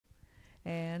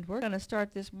And we're going to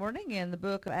start this morning in the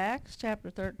book of Acts,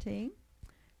 chapter 13.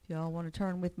 If y'all want to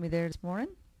turn with me there this morning.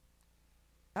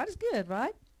 God is good,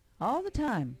 right? All the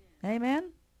time.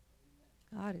 Amen?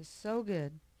 God is so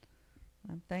good.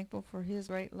 I'm thankful for his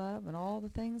great love and all the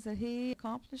things that he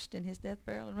accomplished in his death,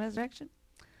 burial, and resurrection.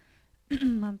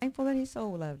 I'm thankful that he so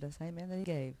loved us. Amen, that he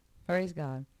gave. Praise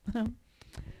God.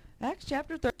 Acts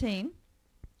chapter 13.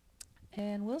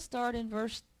 And we'll start in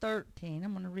verse 13.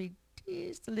 I'm going to read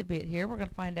just a little bit here. We're going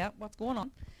to find out what's going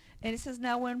on. And it says,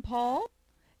 Now when Paul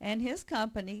and his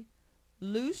company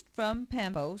loosed from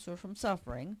Pampos, or from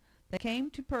suffering, they came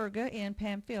to Perga in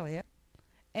Pamphylia,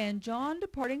 and John,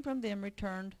 departing from them,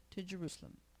 returned to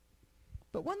Jerusalem.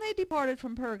 But when they departed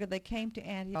from Perga, they came to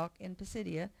Antioch in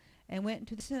Pisidia, and went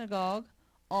into the synagogue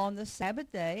on the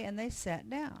Sabbath day, and they sat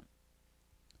down.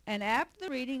 And after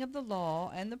the reading of the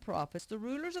law and the prophets, the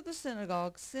rulers of the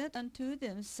synagogue sent unto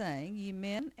them, saying, Ye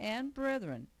men and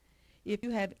brethren, if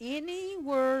you have any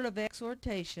word of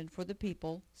exhortation for the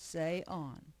people, say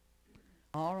on.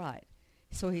 All right.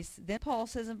 So then Paul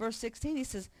says in verse 16, he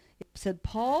said,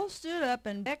 Paul stood up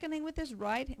and beckoning with his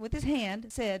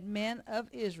hand, said, Men of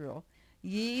Israel,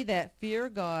 ye that fear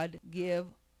God, give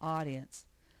audience.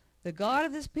 The God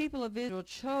of this people of Israel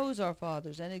chose our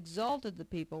fathers and exalted the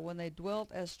people when they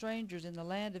dwelt as strangers in the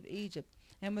land of Egypt,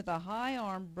 and with a high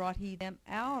arm brought he them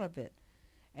out of it.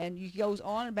 And he goes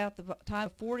on about the time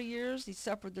of 40 years. He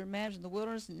suffered their management in the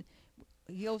wilderness, and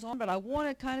he goes on. But I want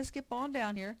to kind of skip on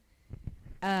down here,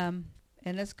 and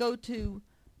let's go to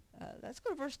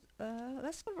verse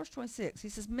 26. He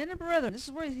says, Men and brethren. This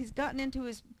is where he's gotten into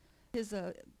his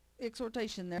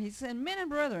exhortation there. He said, Men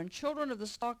and brethren, children of the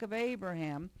stock of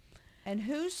Abraham, and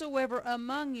whosoever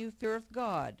among you feareth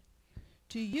God,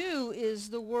 to you is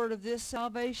the word of this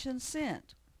salvation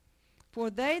sent. For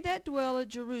they that dwell at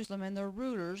Jerusalem and their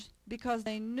rulers, because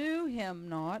they knew him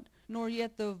not, nor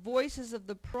yet the voices of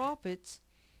the prophets,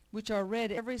 which are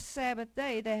read every Sabbath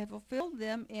day, they have fulfilled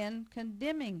them in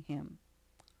condemning him.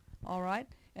 All right?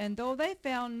 And though they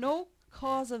found no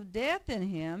cause of death in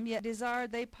him, yet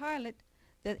desired they Pilate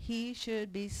that he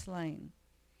should be slain.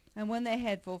 And when they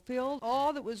had fulfilled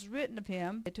all that was written of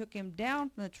him, they took him down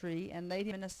from the tree and laid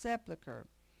him in a sepulchre.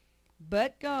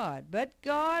 But God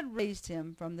raised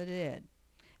him from the dead.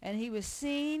 And he was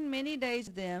seen many days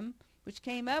of them which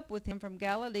came up with him from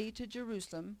Galilee to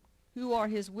Jerusalem, who are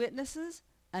his witnesses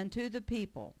unto the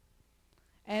people.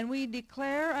 And we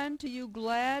declare unto you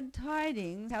glad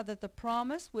tidings, how that the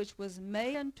promise which was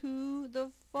made unto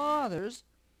the fathers,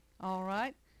 all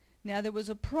right, now there was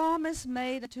a promise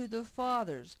made unto the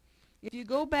fathers. If you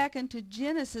go back into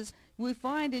Genesis, we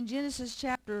find in Genesis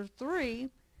chapter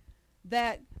 3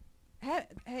 that,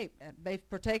 they've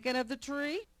partaken of the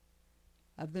tree,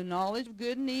 of the knowledge of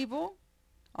good and evil,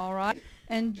 all right,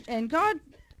 and God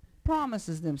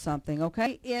promises them something,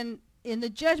 okay? In the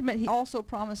judgment, he also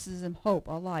promises them hope,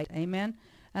 a light, amen?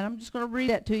 And I'm just going to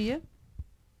read that to you.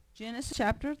 Genesis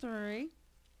chapter 3.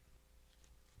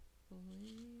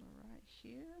 Right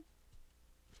here.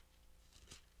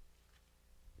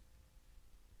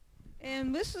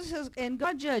 And this is and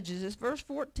God judges, it's verse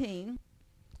 14.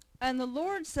 And the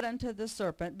Lord said unto the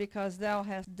serpent, Because thou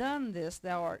hast done this,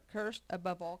 thou art cursed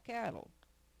above all cattle,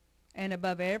 and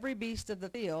above every beast of the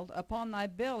field. Upon thy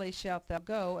belly shalt thou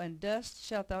go, and dust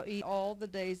shalt thou eat all the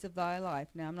days of thy life.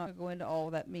 Now, I'm not going to go into all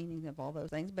that meaning of all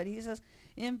those things, but he says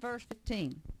in verse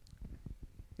 15,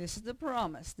 this is the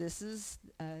promise. This is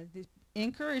the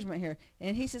encouragement here.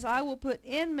 And he says, I will put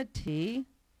enmity,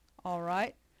 all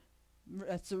right,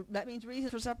 so that means reason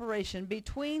for separation,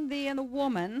 between thee and the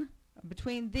woman,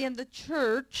 between thee and the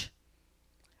church,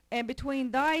 and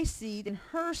between thy seed and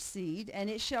her seed, and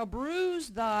it shall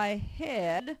bruise thy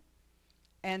head,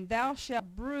 and thou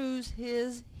shalt bruise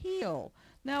his heel.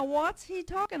 Now, what's he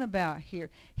talking about here?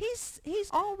 He's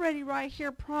already right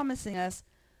here promising us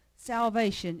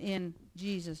salvation in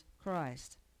Jesus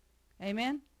Christ.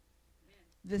 Amen?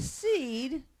 The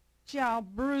seed shall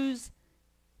bruise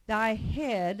thy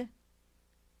head,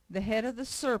 the head of the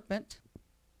serpent,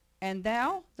 and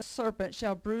thou, the serpent,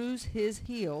 shall bruise his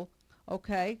heel.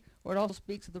 Okay, or it also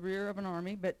speaks of the rear of an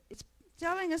army, but it's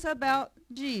telling us about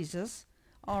Jesus.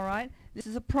 All right, this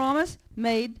is a promise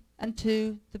made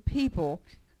unto the people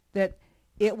that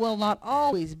it will not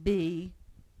always be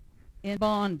in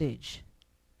bondage.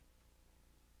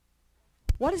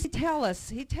 What does he tell us?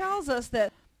 He tells us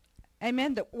that,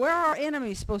 amen, that where are our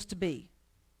enemies supposed to be?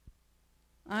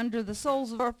 Under the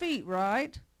soles of our feet,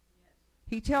 right? Yes.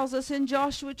 He tells us in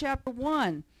Joshua chapter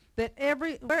 1 that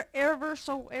wherever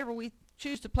we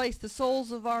choose to place the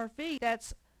soles of our feet,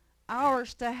 that's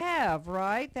ours to have,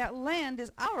 right? That land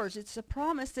is ours. It's a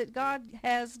promise that God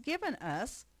has given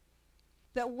us,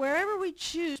 that wherever we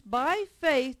choose by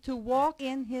faith to walk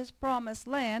in his promised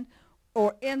land,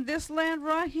 or in this land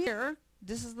right here,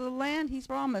 this is the land he's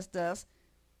promised us.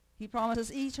 He promised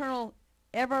us eternal,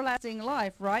 everlasting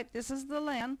life, right? This is the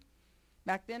land.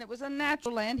 Back then it was a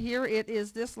natural land. Here it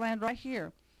is this land right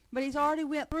here. But he's already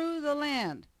went through the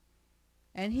land.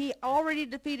 And he already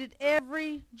defeated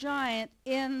every giant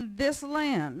in this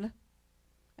land.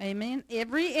 Amen.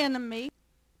 Every enemy.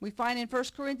 We find in 1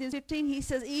 Corinthians 15, he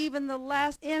says, even the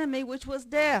last enemy, which was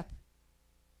death.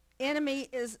 Death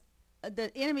is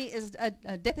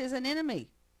an enemy.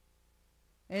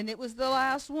 And it was the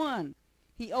last one.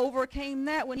 He overcame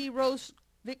that when he rose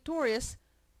victorious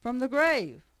from the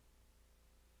grave.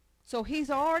 So he's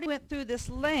already went through this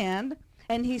land,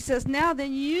 and he says, now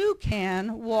then you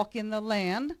can walk in the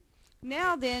land.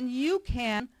 Now then you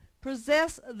can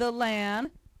possess the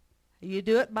land. You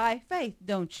do it by faith,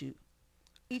 don't you?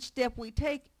 Each step we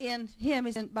take in him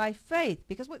is by faith,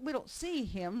 because we don't see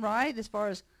him, right, as far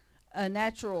as a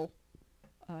natural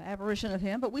apparition of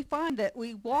him, but we find that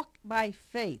we walk by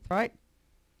faith, right?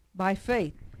 By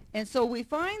faith. And so we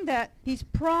find that he's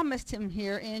promised him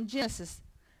here in Genesis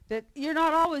that you're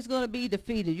not always going to be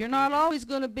defeated. You're not always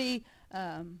going to be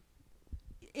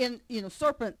in,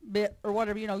 serpent bit or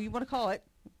whatever, you want to call it.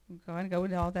 I'm going to go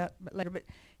into all that later. But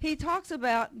he talks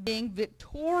about being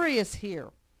victorious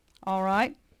here, all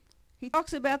right? He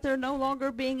talks about there no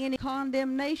longer being any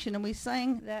condemnation, and we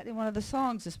sang that in one of the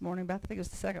songs this morning. But I think it was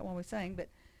the second one we sang. But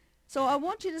so I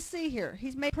want you to see here,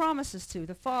 he's made promises to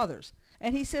the fathers.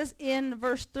 And he says in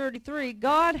verse 33,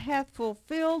 God hath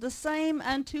fulfilled the same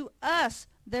unto us,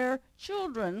 their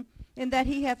children, in that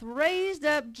he hath raised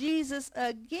up Jesus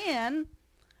again,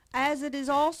 as it is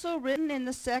also written in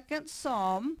the 2nd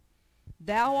Psalm,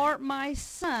 Thou art my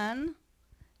son,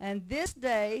 and this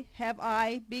day have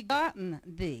I begotten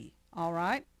thee. All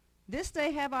right? This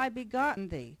day have I begotten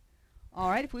thee. All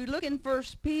right, if we look in 1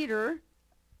 Peter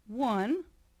 1,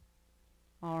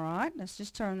 all right, let's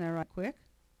just turn there right quick.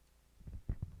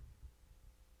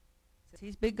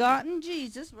 He's begotten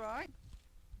Jesus, right?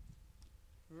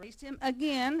 Raised him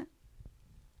again.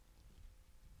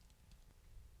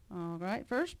 All right,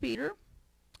 1 Peter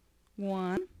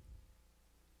 1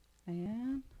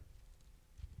 and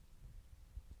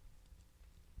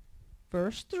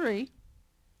verse 3.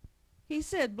 He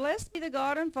said, Blessed be the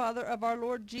God and Father of our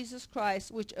Lord Jesus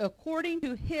Christ, which according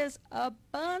to his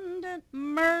abundant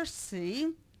mercy,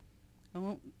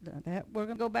 we're going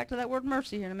to go back to that word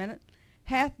mercy here in a minute,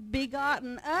 hath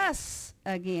begotten us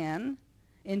again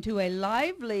into a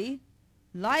lively,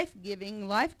 life-giving,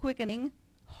 life-quickening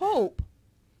hope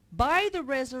by the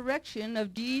resurrection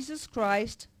of Jesus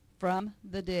Christ from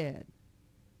the dead.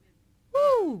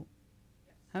 Woo!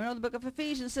 I know the book of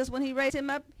Ephesians says when he raised him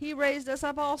up, he raised us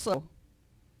up also.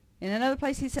 In another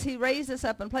place he says he raised us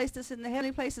up and placed us in the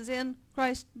heavenly places in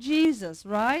Christ Jesus,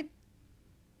 right?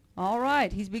 All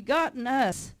right, he's begotten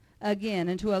us again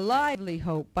into a lively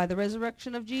hope by the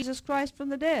resurrection of Jesus Christ from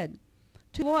the dead.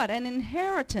 To what? An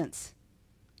inheritance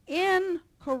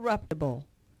incorruptible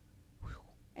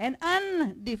and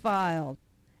undefiled,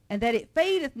 and that it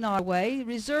fadeth not away,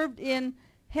 reserved in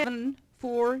heaven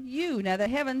for you. Now, the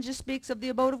heaven just speaks of the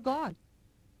abode of God.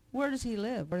 Where does he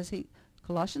live? Where does he?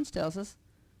 Colossians tells us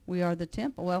we are the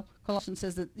temple. Well, Colossians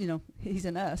says that, he's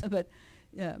in us. But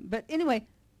anyway,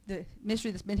 the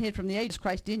mystery that's been hid from the ages,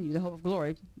 Christ in you, the hope of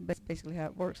glory. That's basically how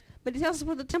it works. But he tells us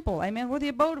we're the temple. Amen. We're the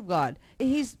abode of God.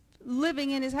 He's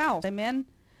living in his house. Amen.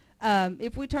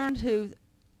 If we turn to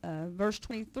verse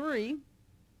 23,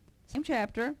 same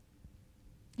chapter,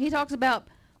 he talks about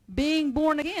being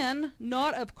born again,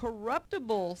 not of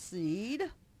corruptible seed,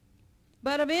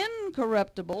 but of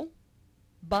incorruptible,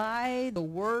 by the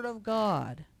word of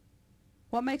God.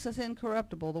 What makes us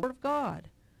incorruptible? The word of God.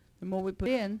 The more we put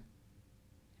in,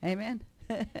 amen,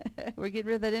 we get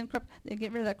rid of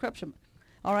that corruption.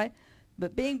 All right?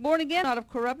 But being born again, not of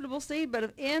corruptible seed, but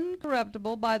of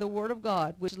incorruptible, by the word of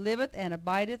God, which liveth and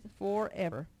abideth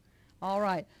forever. All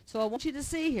right. So I want you to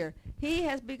see here, he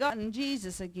has begotten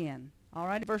Jesus again. All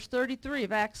right, verse 33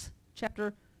 of Acts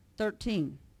chapter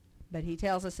 13. But he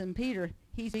tells us in Peter,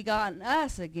 he's begotten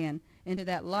us again into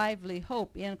that lively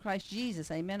hope in Christ Jesus.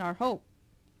 Amen, our hope.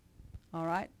 All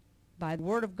right, by the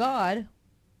word of God,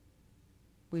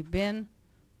 we've been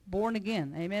born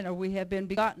again. Amen, or we have been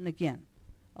begotten again.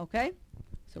 Okay,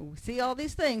 so we see all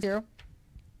these things here.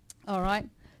 All right,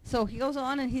 so he goes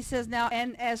on and he says, now,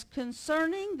 and as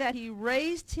concerning that he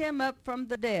raised him up from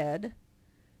the dead,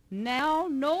 now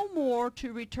no more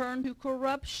to return to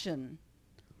corruption.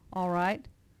 All right.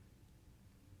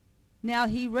 Now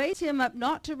he raised him up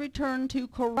not to return to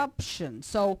corruption.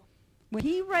 So when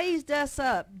he raised us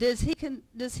up, does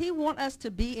he want us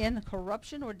to be in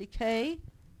corruption or decay?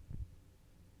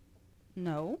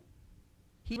 No.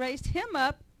 He raised him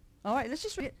up. All right, let's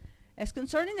just read it. As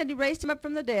concerning that he raised him up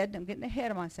from the dead, I'm getting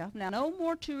ahead of myself. Now, no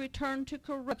more to return to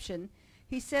corruption.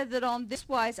 He said that on this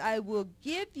wise I will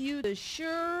give you the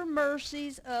sure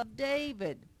mercies of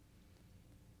David.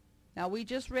 Now, we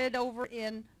just read over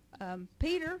in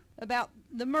Peter about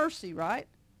the mercy, right?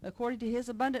 According to his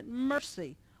abundant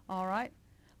mercy. All right?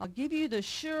 I'll give you the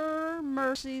sure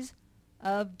mercies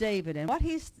of David. And what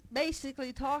he's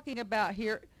basically talking about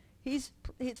here, it's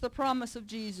the promise of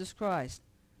Jesus Christ,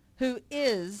 who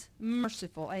is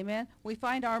merciful. Amen? We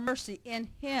find our mercy in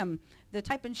him. The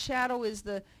type and shadow is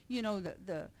the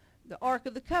Ark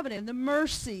of the Covenant, the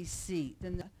mercy seat.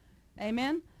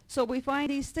 Amen? So we find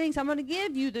these things. I'm going to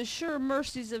give you the sure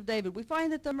mercies of David. We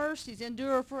find that the mercies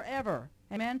endure forever.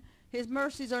 Amen? His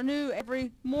mercies are new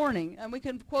every morning. And we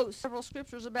can quote several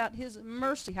scriptures about his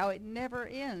mercy, how it never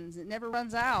ends. It never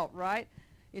runs out, right?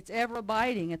 It's ever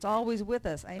abiding. It's always with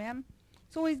us. Amen?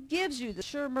 So he gives you the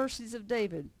sure mercies of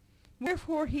David.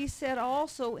 Wherefore he said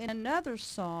also in another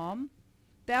psalm,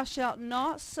 thou shalt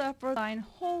not suffer thine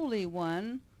Holy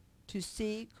One to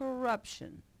see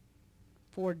corruption.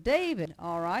 For David,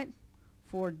 all right,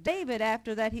 for David,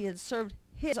 after that he had served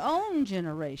his own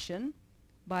generation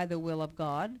by the will of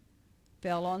God,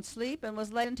 fell on sleep and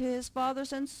was laid unto his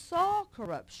fathers and saw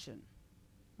corruption.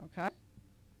 Okay?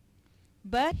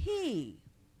 But he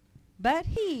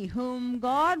whom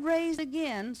God raised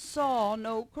again saw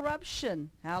no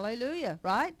corruption. Hallelujah,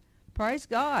 right? Praise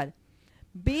God.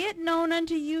 Be it known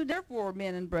unto you, therefore,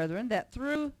 men and brethren, that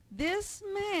through this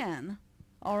man,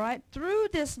 all right, through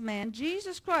this man,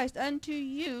 Jesus Christ, unto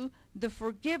you the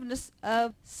forgiveness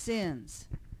of sins.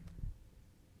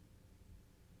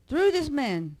 Through this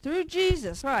man, through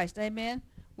Jesus Christ, amen,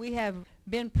 we have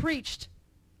been preached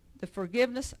the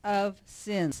forgiveness of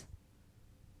sins.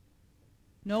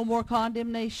 No more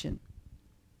condemnation.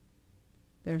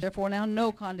 There's therefore now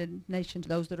no condemnation to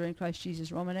those that are in Christ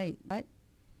Jesus, Romans 8, right?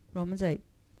 Romans 8.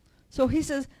 So he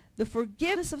says the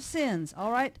forgiveness of sins,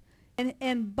 all right?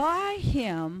 And by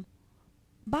him,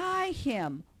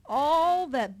 all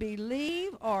that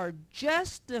believe are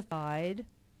justified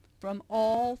from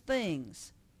all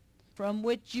things, from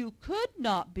which you could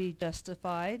not be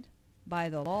justified by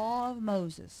the law of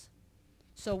Moses.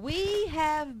 So we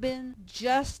have been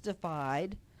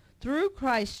justified through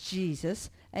Christ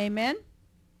Jesus. Amen?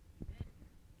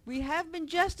 We have been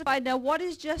justified. Now, what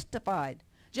is justified?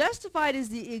 Justified is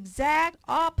the exact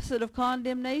opposite of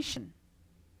condemnation.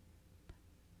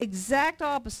 Exact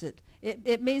opposite.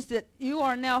 It means that you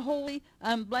are now holy,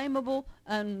 unblameable,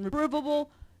 unreprovable.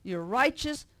 You're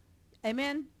righteous.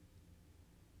 Amen?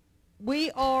 We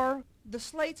are, the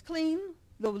slate's clean.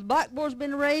 The blackboard's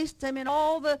been erased. Amen?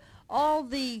 All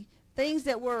the things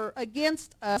that were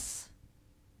against us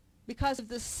because of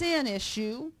the sin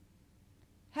issue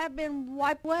have been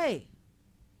wiped away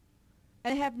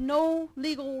and have no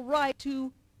legal right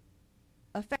to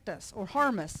affect us or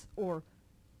harm us or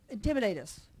intimidate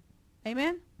us. Amen?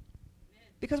 Amen.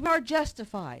 Because we are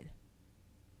justified.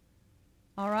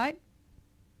 All right?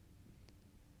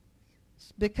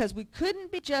 Because we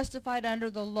couldn't be justified under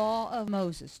the law of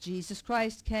Moses. Jesus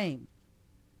Christ came.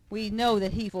 We know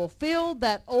that he fulfilled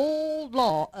that old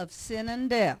law of sin and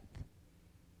death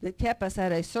that kept us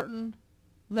at a certain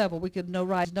level. We could no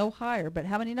rise no higher, but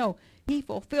how many know he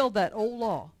fulfilled that old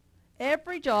law?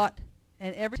 Every jot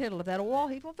and every tittle of that old law,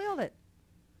 he fulfilled it.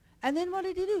 And then what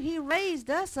did he do? He raised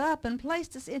us up and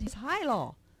placed us in his high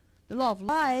law, the law of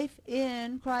life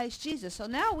in Christ Jesus. So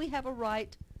now we have a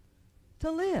right to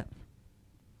live.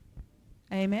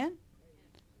 Amen?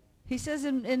 He says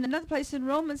in another place in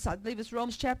Romans, I believe it's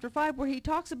Romans chapter 5, where he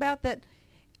talks about that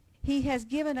he has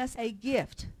given us a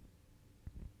gift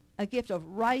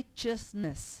of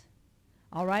righteousness.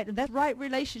 All right? And that's right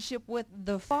relationship with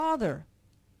the Father.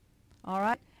 All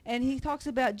right? And he talks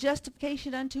about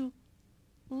justification unto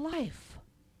life.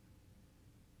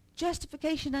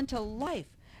 Justification unto life.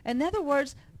 In other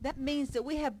words, that means that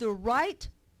we have the right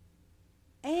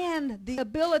and the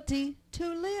ability to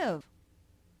live.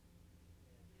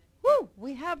 Woo!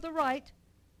 We have the right,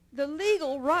 the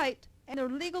legal right, and the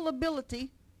legal ability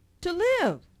to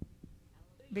live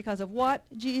because of what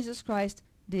Jesus Christ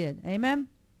did. Amen?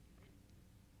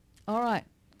 All right.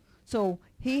 So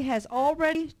he has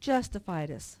already justified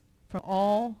us from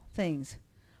all things.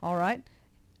 All right.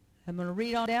 I'm going to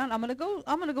read on down. I'm going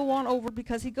to go on over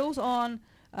because he goes on.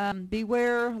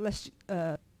 Beware lest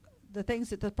the things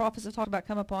that the prophets have talked about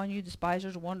come upon you,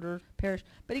 despisers, wanderers, perish.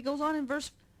 But he goes on in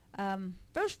verse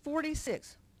Verse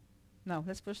 46. No,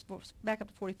 that's back up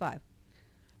to 45.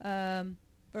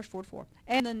 Verse 44.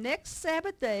 And the next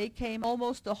Sabbath day came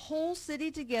almost the whole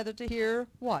city together to hear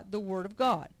what? The word of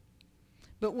God.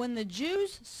 But when the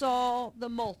Jews saw the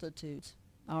multitudes,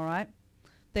 all right,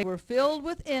 they were filled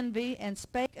with envy and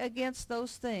spake against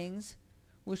those things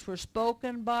which were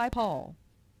spoken by Paul,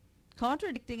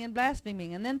 contradicting and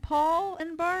blaspheming. And then Paul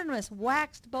and Barnabas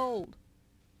waxed bold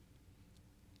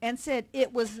and said,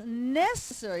 it was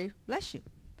necessary, bless you,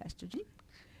 Pastor G,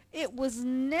 it was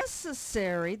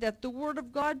necessary that the word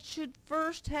of God should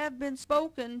first have been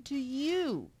spoken to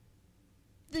you,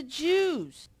 the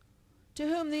Jews, to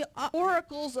whom the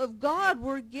oracles of God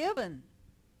were given.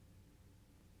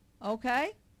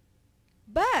 Okay?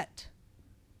 But,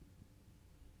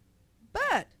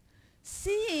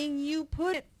 seeing you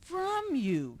put it from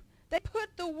you, they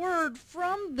put the word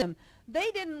from them.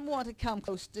 They didn't want to come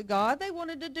close to God. They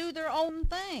wanted to do their own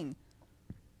thing.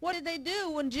 What did they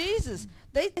do when Jesus,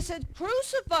 they said,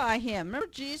 crucify him. Remember,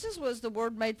 Jesus was the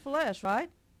Word made flesh, right?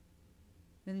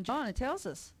 In John, it tells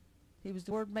us he was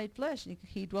the Word made flesh, and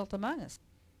he dwelt among us.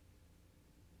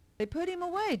 They put him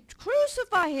away.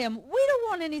 Crucify him. We don't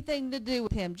want anything to do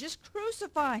with him. Just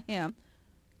crucify him.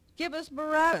 Give us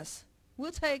Barabbas.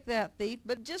 We'll take that thief,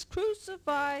 but just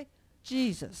crucify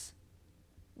Jesus.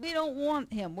 We don't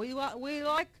want him. We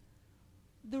like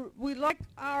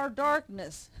our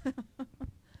darkness.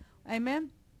 Amen.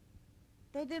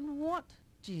 They didn't want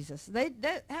Jesus. Remember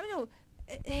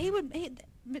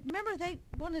they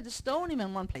wanted to stone him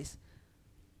in one place.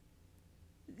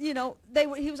 You know,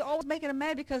 he was always making them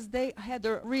mad because they had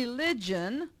their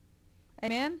religion.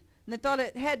 Amen. And they thought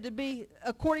it had to be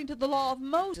according to the law of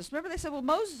Moses. Remember, they said, well,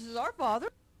 Moses is our father.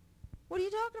 What are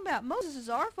you talking about? Moses is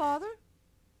our father.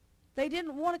 They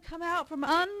didn't want to come out from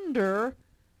under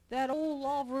that old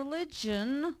law of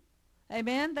religion.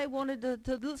 Amen. They wanted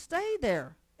to stay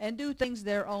there and do things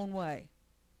their own way.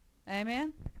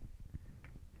 Amen.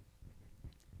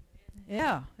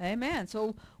 Yeah. Amen.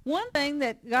 So one thing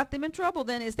that got them in trouble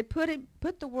then is they put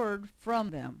the word from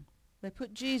them. They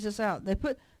put Jesus out.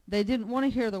 They didn't want to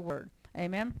hear the word.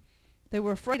 Amen. They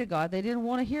were afraid of God. They didn't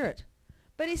want to hear it.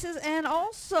 But he says, and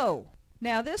also,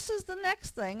 now this is the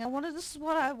next thing. This is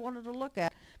what I wanted to look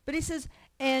at. But he says,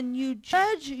 and you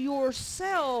judge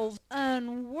yourselves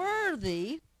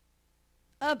unworthy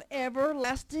of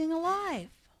everlasting life.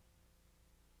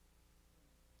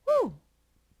 Whew.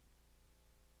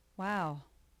 Wow.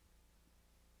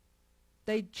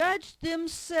 They judged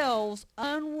themselves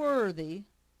unworthy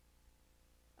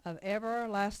of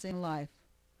everlasting life.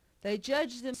 They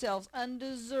judged themselves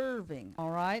undeserving,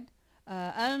 all right?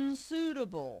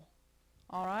 Unsuitable,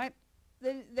 all right?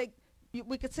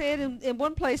 We could say it in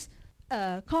one place,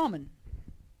 common.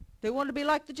 They wanted to be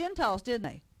like the Gentiles, didn't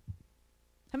they?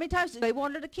 How many times they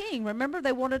wanted a king? Remember,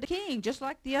 they wanted a king just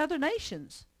like the other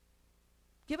nations.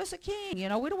 Give us a king. You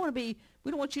know, we don't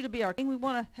want you to be our king. We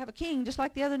want to have a king just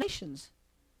like the other nations.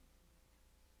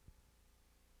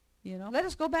 You know, let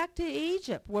us go back to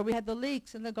Egypt where we had the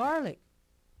leeks and the garlic.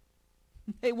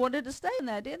 They wanted to stay in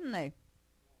that, didn't they?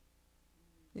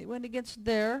 It went against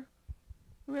their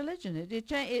religion.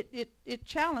 It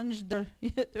challenged their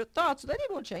thoughts. They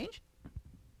didn't want to change.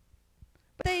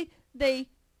 But they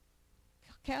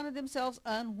counted themselves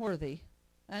unworthy,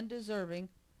 undeserving,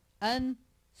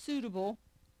 unsuitable,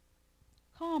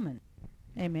 common.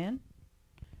 Amen.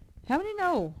 How many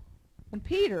know when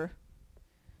Peter,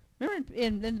 remember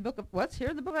in the book of, what's here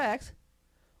in the book of Acts,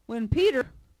 when Peter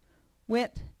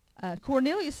went to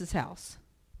Cornelius' house,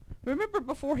 remember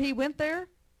before he went there,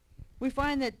 we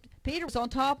find that Peter was on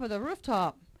top of the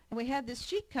rooftop, and we had this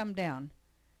sheet come down.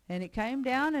 And it came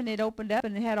down, and it opened up,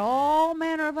 and it had all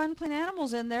manner of unclean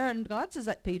animals in there. And God says,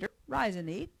 that Peter, rise and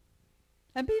eat.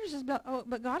 And Peter says,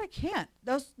 but God, I can't.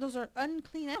 Those are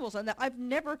unclean animals, and I've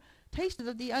never tasted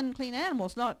of the unclean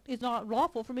animals. It's not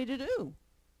lawful for me to do.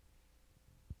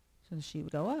 So the sheet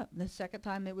would go up. And the second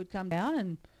time it would come down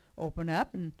and open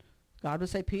up, and God would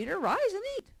say, Peter, rise and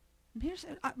eat. And Peter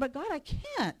said, but God, I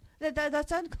can't.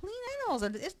 That's unclean animals,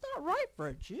 and it's not right for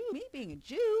a Jew. Me being a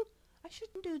Jew, I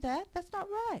shouldn't do that. That's not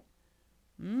right.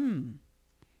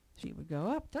 She would go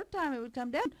up. Third time it would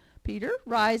come down. Peter,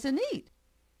 rise and eat.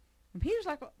 And Peter's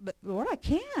like, but Lord, I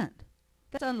can't.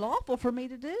 That's unlawful for me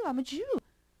to do. I'm a Jew.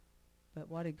 But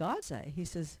what did God say? He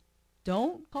says,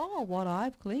 don't call what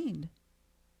I've cleaned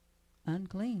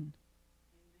unclean.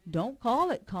 Don't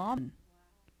call it common.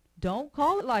 Don't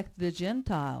call it like the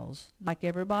Gentiles, like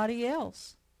everybody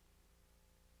else.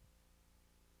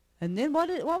 And then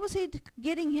what was he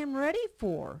getting him ready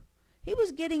for? He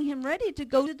was getting him ready to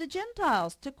go to the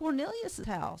Gentiles, to Cornelius'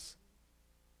 house,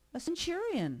 a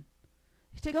centurion.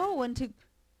 to go and to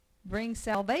bring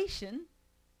salvation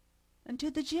unto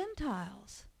the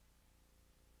Gentiles.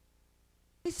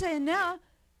 He's saying now,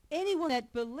 anyone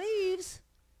that believes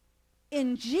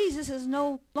in Jesus is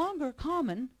no longer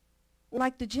common,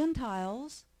 like the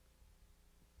Gentiles,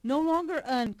 no longer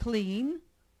unclean,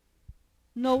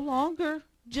 no longer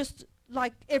just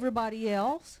like everybody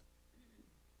else.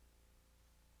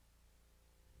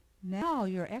 Now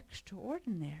you're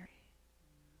extraordinary.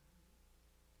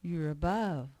 You're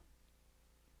above.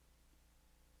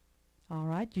 All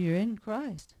right, you're in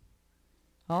Christ.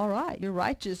 All right, you're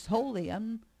righteous, holy.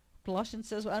 Colossians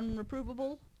says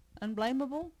unreprovable,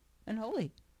 unblameable, and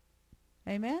holy.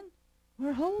 Amen?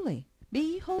 We're holy. Be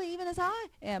ye holy even as I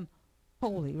am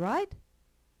holy, right?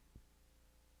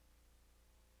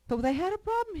 But they had a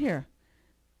problem here.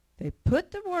 They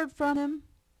put the word from him,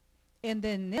 and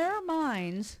then in their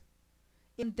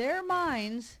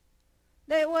minds,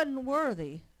 they wasn't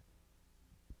worthy.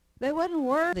 They wasn't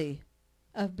worthy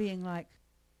of being like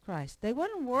Christ. They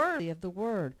wasn't worthy of the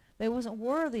word. They wasn't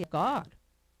worthy of God.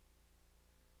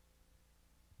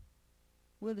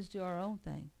 We'll just do our own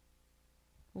thing.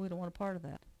 We don't want a part of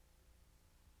that.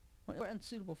 We're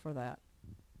unsuitable for that.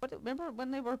 But remember when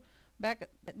they were back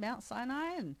at Mount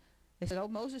Sinai and they said, oh,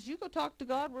 Moses, you go talk to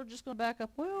God. We're just going to back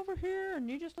up way over here and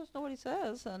you just don't know what he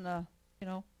says. And, you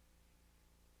know,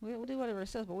 we'll do whatever he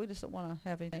says, but we just don't want to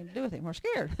have anything to do with him. We're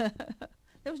scared.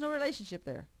 There was no relationship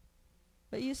there.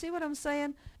 But you see what I'm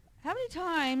saying? How many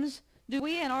times do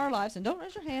we in our lives, and don't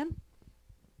raise your hand,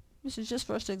 this is just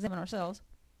for us to examine ourselves,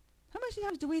 how many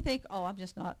times do we think, oh, I'm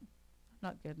not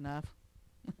good enough.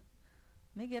 Let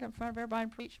me get up in front of everybody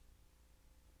and preach.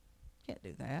 Can't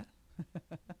do that.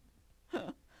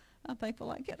 I'm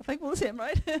thankful I can't. Thankful as him,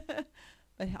 right?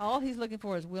 But all he's looking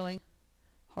for is willing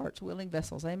hearts, willing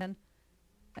vessels. Amen.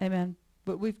 Amen.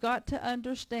 But we've got to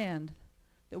understand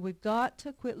that we've got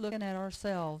to quit looking at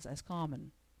ourselves as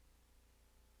common.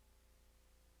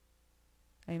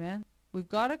 Amen. We've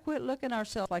got to quit looking at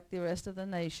ourselves like the rest of the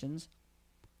nations.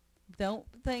 Don't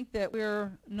think that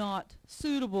we're not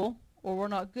suitable or we're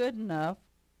not good enough.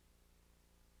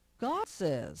 God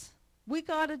says we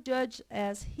got to judge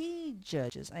as he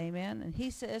judges. Amen. And he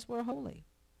says we're holy.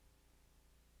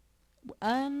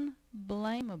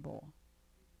 Unblameable.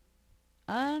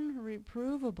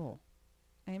 Unreprovable.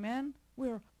 Amen.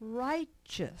 We're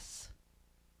righteous.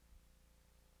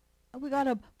 We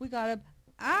gotta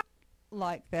act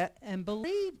like that and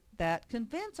believe that,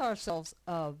 convince ourselves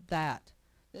of that.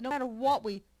 That no matter what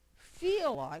we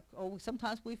feel like, or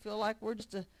sometimes we feel like we're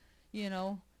just an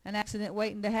accident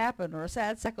waiting to happen, or a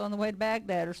sad sack on the way to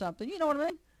Baghdad or something. You know what I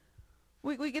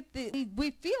mean?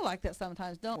 We feel like that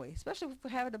sometimes, don't we? Especially if we're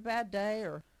having a bad day,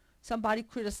 or somebody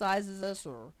criticizes us,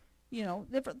 or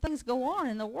different things go on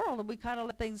in the world, and we kind of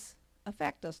let things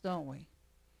affect us, don't we?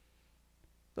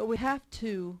 But we have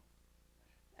to,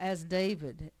 as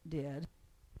David did,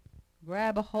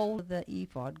 grab a hold of the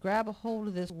ephod, grab a hold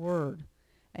of this word.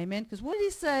 Amen. Because what did he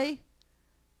say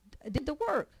did the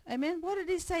work? Amen. What did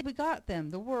he say begot them?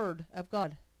 The word of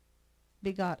God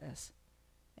begot us.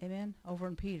 Amen. Over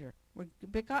in Peter. We're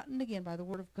begotten again by the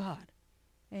word of God.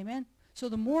 Amen. So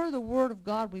the more of the word of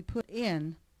God we put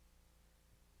in,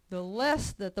 the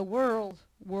less that the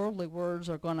worldly words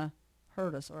are going to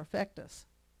hurt us or affect us.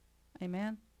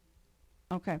 Amen?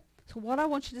 Okay. So what I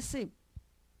want you to see,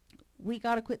 we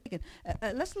got to quit thinking.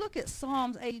 Let's look at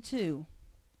Psalms 82.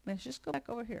 Let's just go back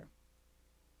over here.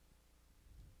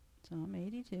 Psalm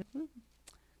 82. Go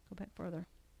back further.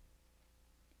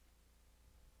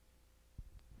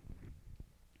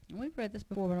 And we've read this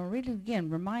before, but I'll read it again.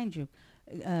 Remind you.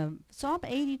 Psalm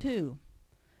 82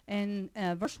 and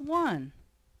verse 1.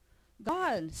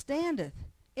 God standeth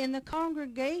in the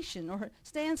congregation, or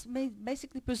stands,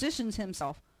 basically positions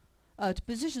himself,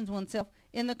 positions oneself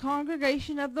in the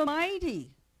congregation of the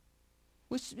mighty,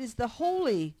 which is the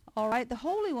holy, all right, the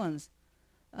holy ones,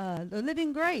 the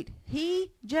living great.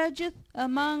 He judgeth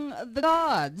among the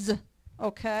gods,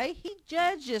 okay? He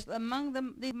judges among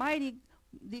the mighty,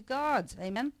 the gods,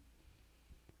 amen?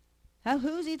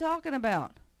 Who's he talking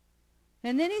about?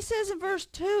 And then he says in verse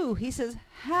 2, he says,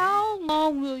 how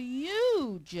long will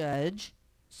you judge?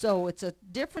 So it's a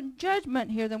different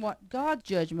judgment here than what God's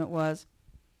judgment was.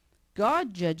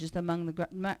 God judges among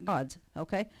the gods,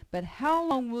 okay? But how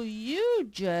long will you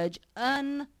judge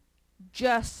unjustly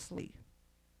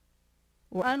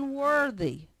or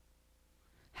unworthy?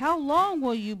 How long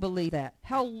will you believe that?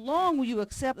 How long will you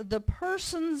accept the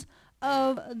persons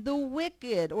of the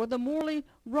wicked or the morally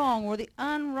wrong or the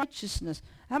unrighteousness?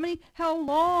 How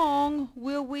long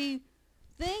will we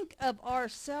think of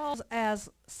ourselves as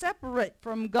separate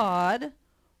from God,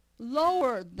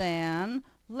 lower than,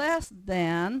 less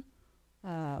than,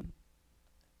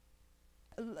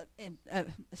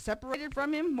 separated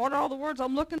from him. What are all the words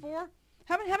I'm looking for?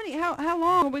 How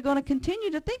long are we going to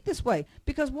continue to think this way?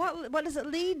 Because what does it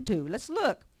lead to? Let's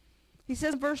look. He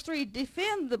says in verse 3,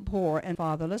 defend the poor and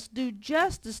fatherless, do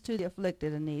justice to the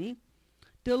afflicted and needy,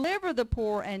 deliver the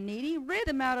poor and needy, rid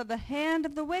them out of the hand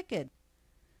of the wicked.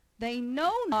 They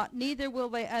know not, neither will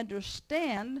they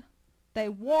understand. They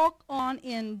walk on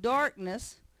in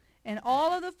darkness, and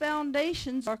all of the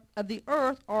foundations of the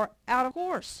earth are out of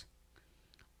course.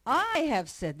 I have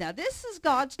said, now this is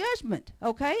God's judgment,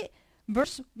 okay?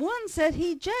 Verse 1 said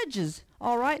he judges,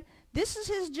 all right? This is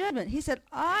his judgment. He said,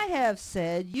 I have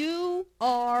said you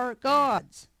are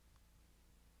gods,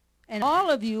 and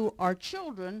all of you are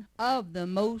children of the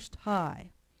Most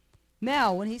High.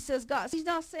 Now, when he says God, he's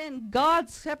not saying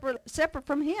God's separate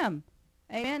from him.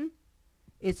 Amen?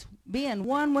 It's being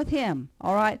one with him,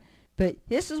 all right? But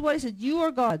this is what he said, you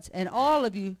are gods, and all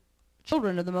of you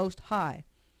children of the Most High.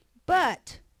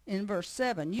 But, in verse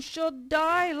 7, you shall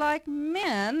die like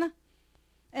men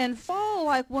and fall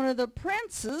like one of the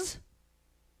princes.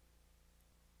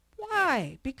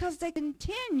 Why? Because they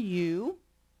continue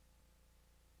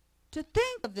to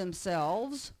think of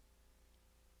themselves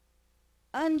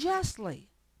unjustly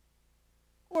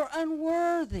or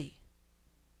unworthy,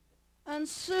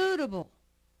 unsuitable.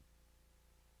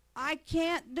 I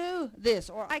can't do this,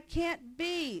 or I can't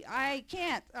be, I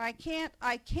can't.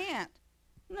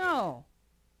 No.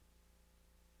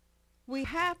 We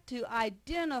have to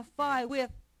identify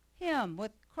with him,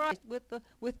 with Christ, with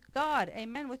God,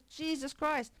 amen, with Jesus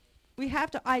Christ. We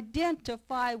have to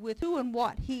identify with who and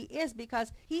what he is,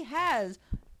 because he has,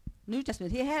 New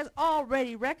Testament, he has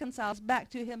already reconciled us back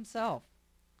to himself.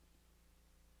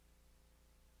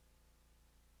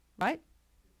 Right?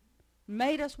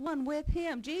 Made us one with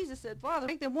him. Jesus said, Father,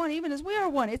 make them one even as we are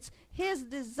one. It's his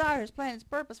desire, his plan, his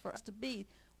purpose for us to be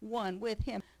one with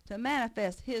him, to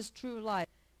manifest his true life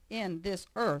in this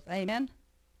earth. Amen?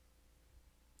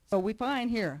 So we find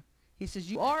here, he says,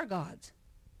 you are gods.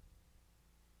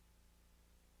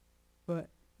 But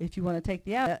if you want to take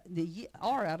the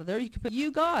R out of there, you can put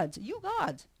you gods. You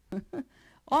gods.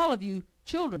 All of you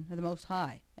children of the Most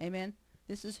High. Amen?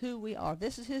 This is who we are.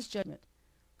 This is his judgment.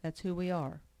 That's who we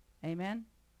are. Amen?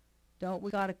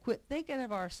 We got to quit thinking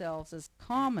of ourselves as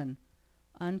common,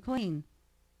 unclean,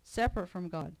 separate from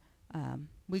God.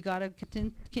 We got to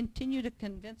continue to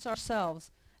convince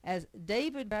ourselves, as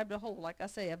David grabbed a hold, like I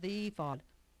say, of the ephod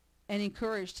and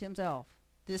encouraged himself.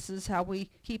 This is how we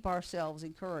keep ourselves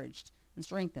encouraged and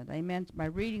strengthened. Amen? By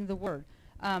reading the Word.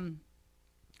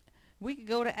 We could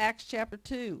go to Acts chapter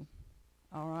 2.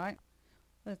 All right?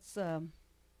 Let's see.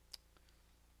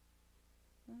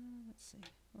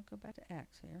 We'll go back to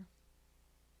Acts here.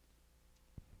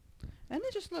 And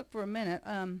then just look for a minute.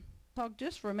 Talk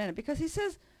just for a minute, because he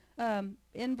says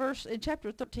in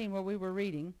chapter 13 where we were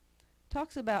reading,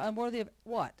 talks about unworthy of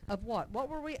what? Of what? What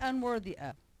were we unworthy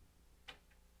of?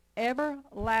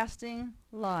 Everlasting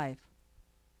life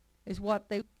is what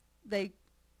they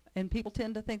and people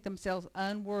tend to think themselves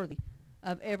unworthy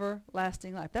of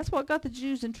everlasting life. That's what got the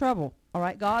Jews in trouble. All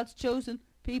right, God's chosen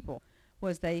people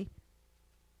was they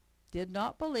did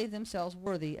not believe themselves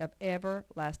worthy of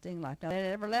everlasting life. Now, that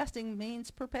everlasting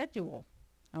means perpetual.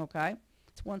 Okay,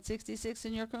 it's 166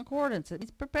 in your concordance. It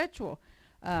means perpetual.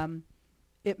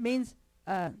 It means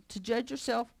to judge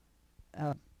yourself.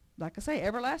 Like I say,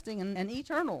 everlasting and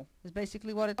eternal is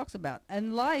basically what it talks about.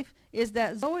 And life is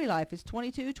that Zoe life. It's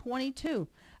 22:22.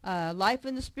 Life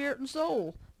in the spirit and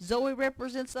soul. Zoe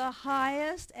represents the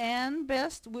highest and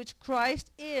best, which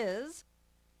Christ is.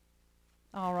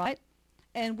 All right.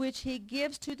 And which he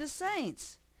gives to the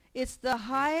saints. It's the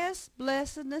highest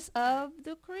blessedness of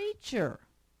the creature.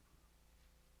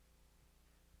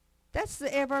 That's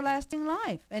the everlasting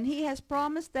life. And he has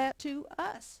promised that to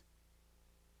us.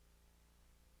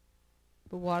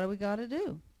 But what do we got to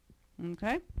do?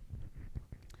 Okay.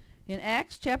 In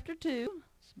Acts chapter 2,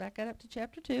 let's back that up to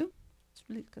chapter 2. Let's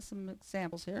look at some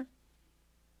examples here.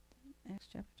 Acts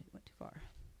chapter 2, went too far.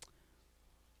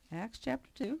 Acts chapter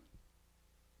 2.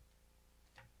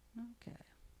 Okay.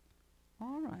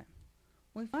 All right.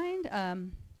 We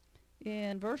find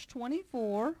in verse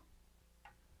 24,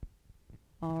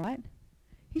 all right,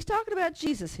 he's talking about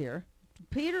Jesus here.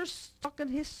 Peter's talking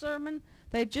his sermon.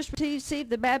 They've just received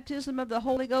the baptism of the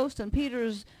Holy Ghost, and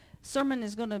Peter's sermon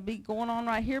is going to be going on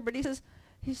right here. But he says,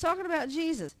 he's talking about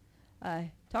Jesus.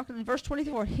 Talking in verse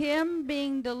 24, him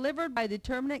being delivered by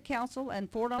determinate counsel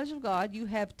and foreknowledge of God, you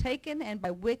have taken and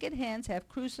by wicked hands have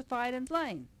crucified and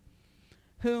slain,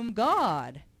 whom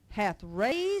God hath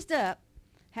raised up,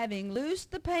 having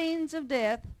loosed the pains of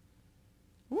death,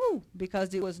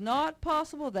 because it was not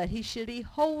possible that he should be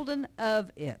holden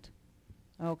of it.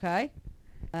 Okay?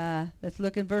 Let's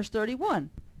look in verse 31.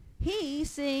 He,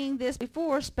 seeing this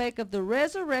before, spake of the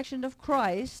resurrection of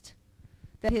Christ,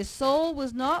 that his soul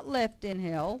was not left in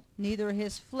hell, neither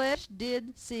his flesh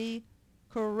did see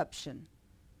corruption.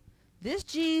 This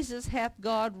Jesus hath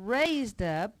God raised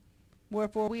up,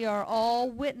 wherefore we are all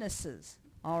witnesses.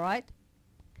 All right?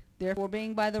 Therefore,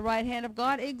 being by the right hand of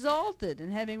God exalted,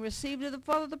 and having received of the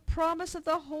Father the promise of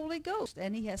the Holy Ghost,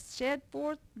 and he has shed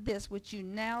forth this which you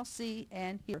now see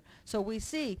and hear. So we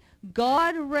see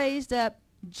God raised up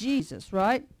Jesus,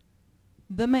 right?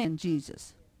 The man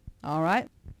Jesus. All right?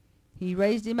 He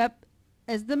raised him up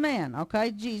as the man, okay?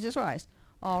 Jesus Christ.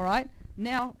 All right?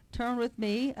 Now, turn with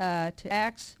me to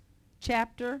Acts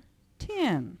chapter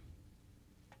 10.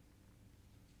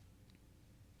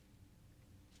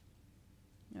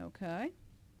 Okay.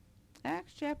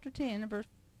 Acts chapter 10, verse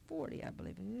 40, I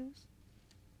believe it is.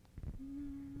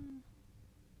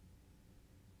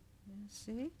 Let's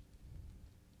see.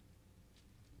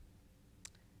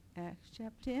 Acts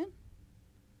chapter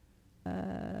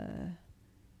 10.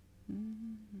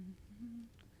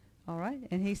 All right.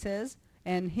 And he says,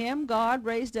 and him God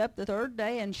raised up the third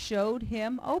day and showed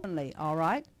him openly. All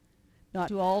right. Not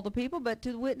to all the people, but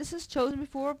to the witnesses chosen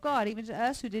before of God, even to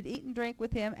us who did eat and drink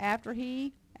with him after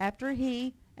he.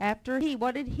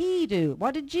 What did he do?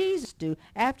 What did Jesus do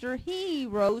after he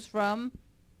rose from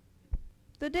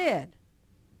the dead?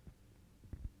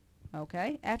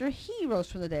 Okay. After he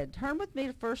rose from the dead. Turn with me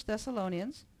to 1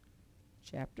 Thessalonians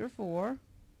chapter 4.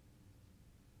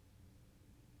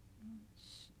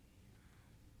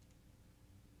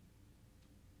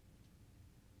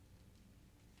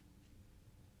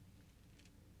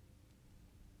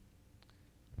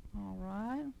 All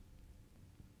right.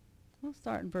 We'll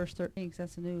start in verse 13 because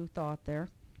that's a new thought there.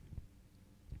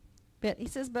 But he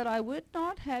says, but I would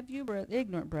not have you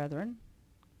ignorant, brethren,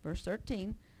 verse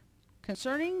 13,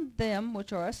 concerning them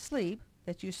which are asleep,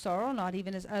 that you sorrow not,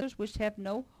 even as others which have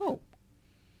no hope.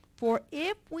 For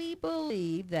if we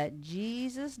believe that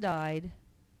Jesus died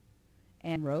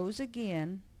and rose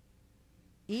again,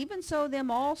 even so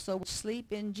them also which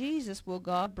sleep in Jesus will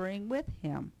God bring with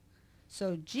him.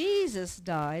 So Jesus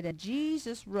died and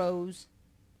Jesus rose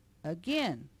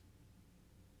again.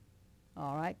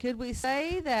 All right. Could we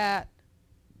say that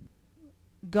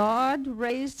God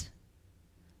raised,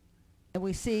 and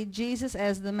we see Jesus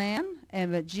as the man,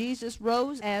 and that Jesus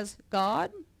rose as God?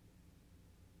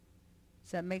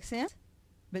 Does that make sense?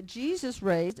 But Jesus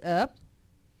raised up.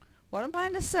 What I'm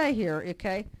trying to say here,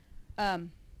 okay,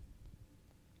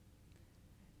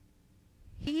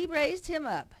 he raised him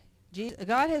up.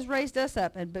 God has raised us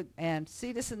up and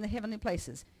seated us in the heavenly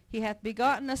places. He hath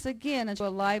begotten us again unto a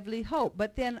lively hope.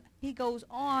 But then he goes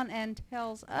on and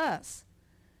tells us,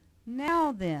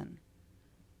 now then,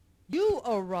 you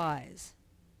arise.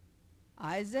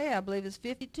 Isaiah, I believe, is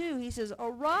 52. He says,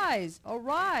 arise,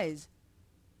 arise.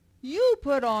 You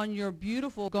put on your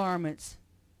beautiful garments.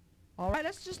 All right,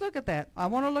 let's just look at that. I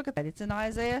want to look at that. It's in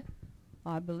Isaiah.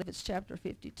 I believe it's chapter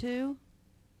 52.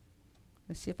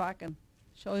 Let's see if I can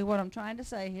show you what I'm trying to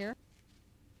say here,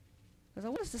 because I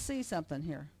want us to see something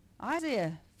here.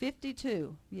 Isaiah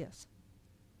 52, yes.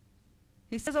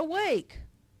 He says, awake,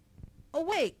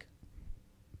 awake,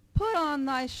 put on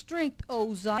thy strength,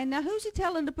 O Zion. Now, who's he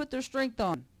telling to put their strength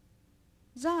on?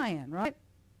 Zion, right?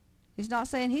 He's not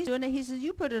saying he's doing it. He says,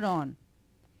 you put it on.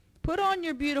 Put on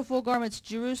your beautiful garments,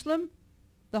 Jerusalem,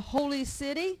 the holy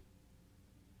city.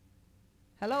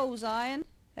 Hello, Zion.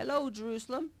 Hello,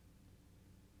 Jerusalem.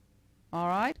 All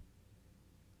right.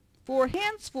 For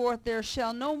henceforth there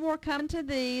shall no more come to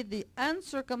thee the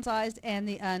uncircumcised and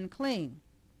the unclean.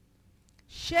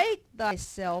 Shake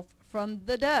thyself from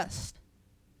the dust.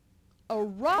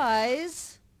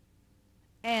 Arise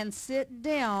and sit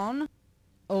down,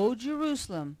 O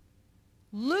Jerusalem.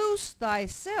 Loose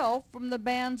thyself from the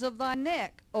bands of thy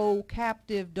neck, O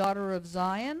captive daughter of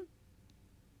Zion.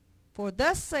 For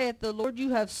thus saith the Lord,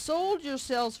 you have sold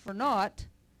yourselves for naught,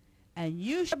 and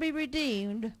you shall be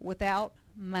redeemed without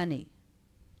money.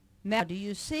 Now, do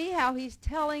you see how he's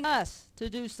telling us to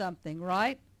do something,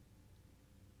 right?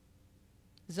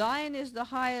 Zion is the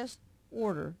highest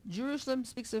order. Jerusalem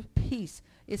speaks of peace.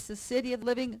 It's the city of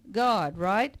living God,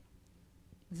 right?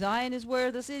 Zion is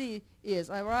where the city is,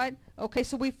 all right? Okay,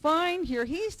 so we find here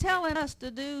he's telling us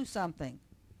to do something.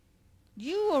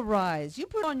 You arise. You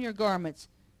put on your garments,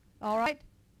 all right?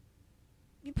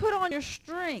 You put on your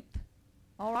strength,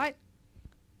 all right?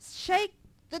 Shake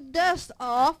the dust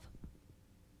off.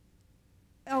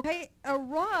 Okay,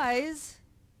 arise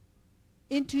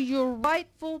into your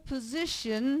rightful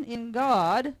position in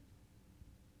God,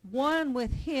 one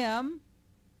with Him,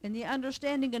 in the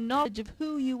understanding and knowledge of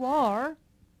who you are,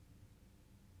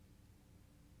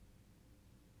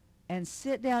 and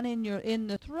sit down in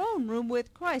the throne room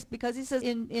with Christ. Because he says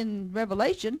in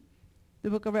Revelation, the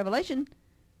book of Revelation,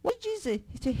 what did Jesus say?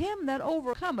 To him that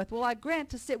overcometh will I grant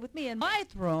to sit with me in my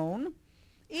throne,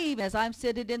 even as I'm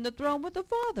seated in the throne with the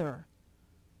Father.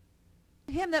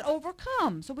 Him that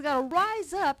overcomes. So we got to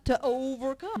rise up to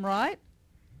overcome, right?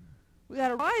 We got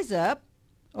to rise up,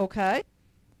 okay?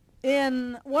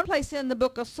 In one place in the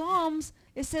book of Psalms,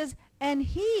 it says, and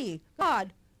he,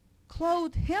 God,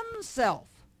 clothed himself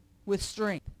with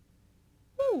strength.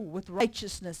 Ooh, with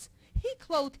righteousness. He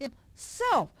clothed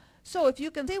himself. So if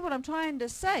you can see what I'm trying to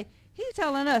say, he's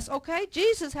telling us, okay,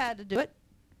 Jesus had to do it.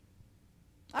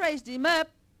 I raised him up,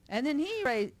 and then he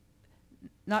raised,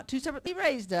 not two separate, he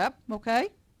raised up, okay?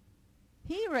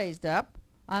 He raised up.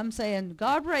 I'm saying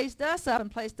God raised us up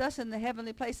and placed us in the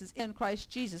heavenly places in Christ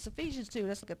Jesus. Ephesians 2,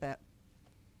 let's look at that.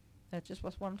 That's just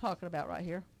what I'm talking about right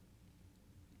here.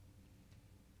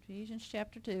 Ephesians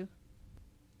chapter 2.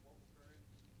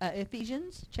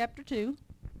 Ephesians chapter 2.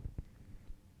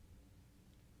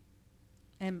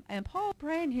 And Paul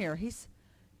praying here, he's,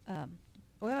 well,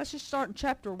 let's just start in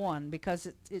chapter 1 because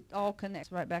it all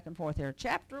connects right back and forth here.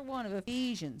 Chapter 1 of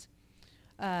Ephesians.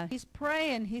 He's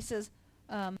praying, he says,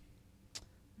 how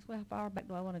far back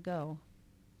do I want to go?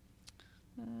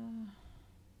 Let's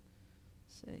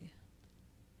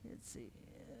see.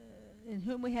 In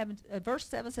whom we have, verse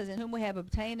 7 says, in whom we have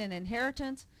obtained an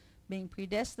inheritance, being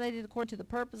predestinated according to the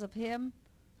purpose of him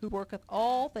who worketh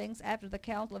all things after the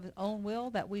counsel of his own will,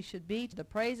 that we should be to the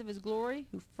praise of his glory,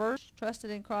 who first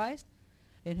trusted in Christ,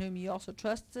 in whom ye also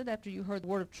trusted after you heard the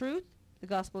word of truth, the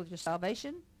gospel of your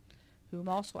salvation, whom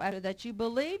also after that you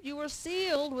believed, you were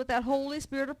sealed with that Holy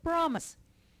Spirit of promise,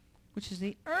 which is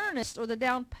the earnest or the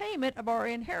down payment of our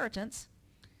inheritance,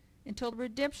 until the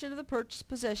redemption of the purchased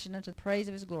possession unto the praise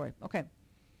of his glory. Okay.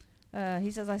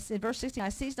 He says, in verse 16, I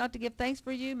cease not to give thanks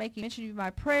for you, making mention of my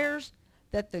prayers,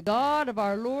 that the God of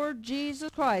our Lord Jesus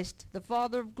Christ, the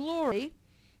Father of glory,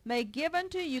 may give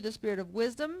unto you the spirit of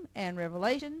wisdom and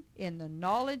revelation in the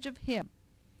knowledge of him,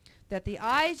 that the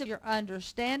eyes of your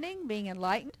understanding being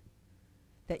enlightened,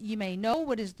 that ye may know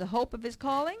what is the hope of his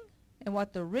calling, and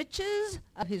what the riches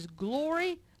of his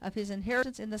glory of his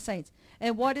inheritance in the saints,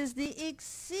 and what is the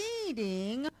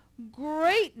exceeding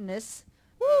greatness,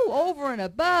 over and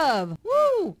above,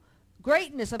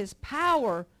 greatness of his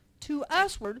power to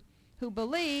usward who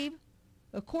believe,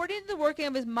 according to the working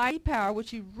of his mighty power, which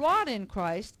he wrought in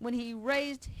Christ, when he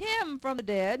raised him from the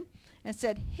dead, and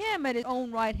set him at his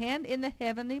own right hand in the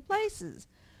heavenly places.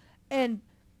 And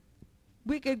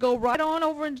we could go right on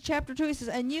over into chapter 2. He says,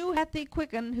 and you hath he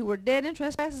quickened who were dead in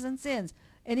trespasses and sins.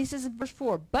 And he says in verse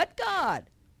 4, but God,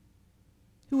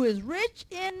 who is rich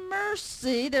in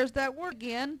mercy, there's that word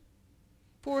again,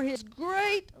 for his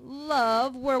great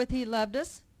love wherewith he loved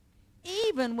us,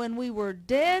 even when we were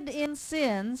dead in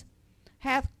sins,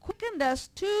 hath quickened us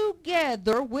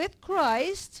together with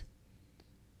Christ.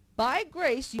 By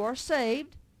grace you are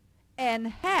saved, and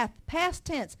hath, past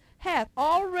tense, hath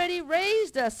already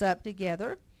raised us up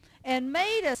together, and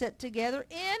made us sit together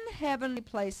in heavenly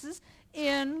places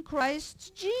in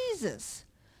Christ Jesus.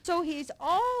 So he's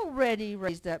already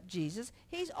raised up Jesus.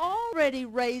 He's already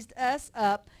raised us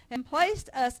up and placed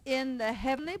us in the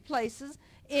heavenly places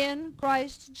in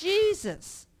Christ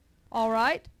Jesus. All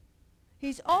right?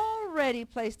 He's already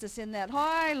placed us in that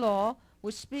high law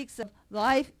which speaks of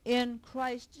life in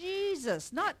Christ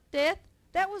Jesus, not death.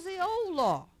 That was the old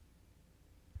law.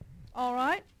 All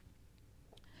right?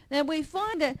 Now we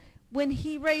find that when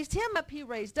he raised him up, he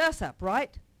raised us up,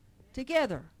 right?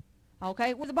 Together.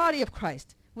 Okay? We're the body of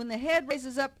Christ. When the head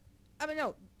raises up,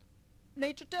 no,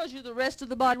 nature tells you the rest of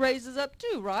the body raises up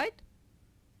too, right?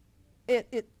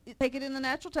 It take it in the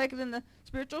natural, take it in the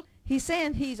spiritual. He's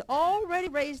saying he's already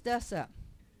raised us up.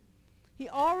 He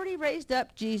already raised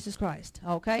up Jesus Christ,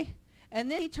 okay? And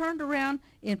then he turned around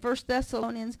in 1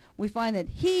 Thessalonians, we find that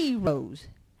he rose.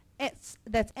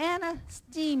 That's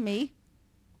anastemi,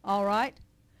 all right?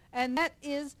 And that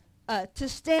is to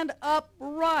stand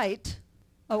upright,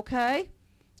 okay?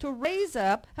 To raise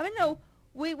up.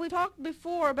 We talked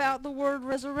before about the word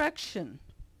resurrection.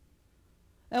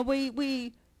 And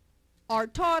we are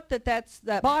taught that that's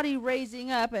that body raising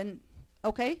up, and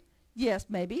okay, yes,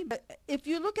 maybe. But if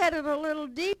you look at it a little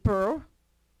deeper,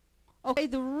 okay,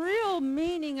 the real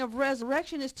meaning of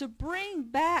resurrection is to bring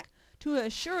back to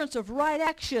assurance of right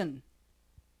action.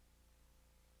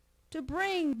 To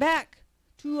bring back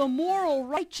to a moral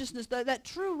righteousness, that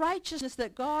true righteousness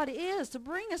that God is, to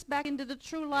bring us back into the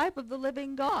true life of the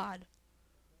living God.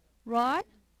 Right?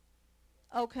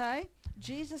 Okay.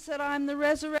 Jesus said, I'm the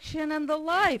resurrection and the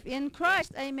life in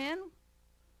Christ. Amen.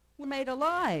 We're made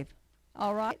alive.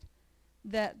 All right.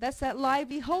 That's that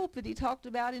lively hope that he talked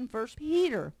about in 1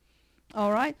 Peter.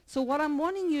 All right. So what I'm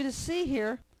wanting you to see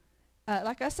here,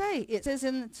 like I say, it says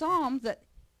in Psalms that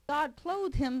God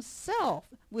clothed himself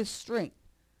with strength,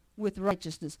 with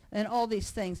righteousness, and all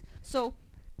these things. So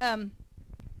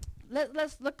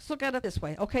let's look at it this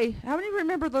way. Okay, how many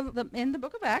remember in the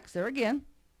book of Acts, there again,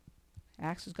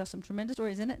 Acts has got some tremendous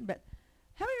stories in it, but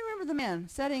how many remember the man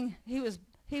sitting, he was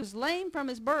lame from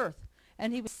his birth,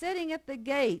 and he was sitting at the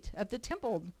gate of the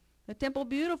temple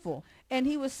beautiful, and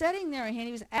he was sitting there, and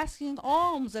he was asking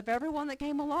alms of everyone that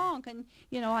came along, and,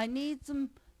 I need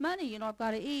some money, I've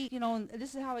got to eat, and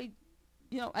this is how he,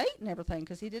 ate and everything,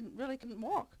 because he couldn't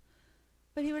walk.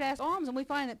 But he would ask alms, and we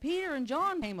find that Peter and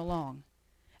John came along,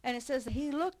 and it says that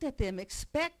he looked at them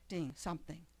expecting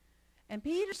something, and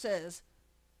Peter says,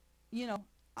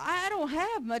 I don't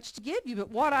have much to give you, but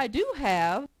what I do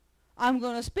have, I'm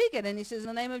going to speak it. And he says, in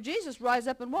the name of Jesus, rise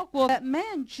up and walk. Well, that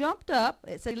man jumped up,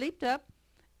 it said he leaped up,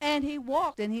 and he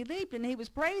walked, and he leaped, and he was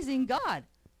praising God.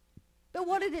 But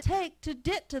what did it take to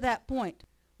get to that point?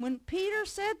 When Peter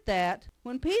said that,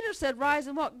 when Peter said rise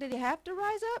and walk, did he have to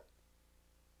rise up?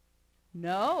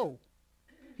 No.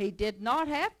 He did not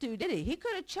have to, did he? He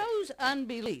could have chose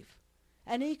unbelief,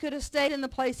 and he could have stayed in the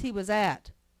place he was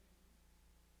at.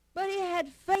 But he had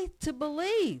faith to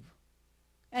believe.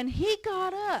 And he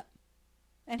got up.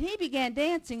 And he began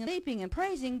dancing and leaping and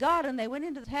praising God. And they went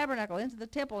into the tabernacle, into the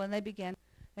temple, and they began,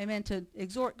 amen, to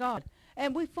exhort God.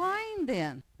 And we find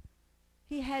then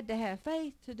he had to have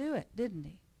faith to do it, didn't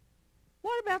he?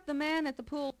 What about the man at the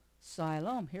pool?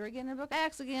 Siloam. Here again in the book of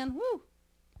Acts again. Woo!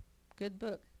 Good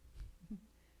book.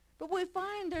 But we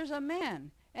find there's a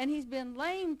man, and he's been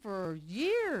lame for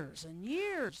years and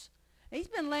years. He's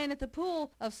been laying at the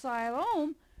pool of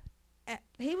Siloam.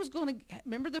 He was going to,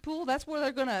 remember the pool? That's where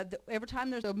they're going to, every time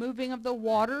there's a moving of the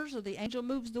waters, or the angel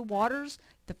moves the waters,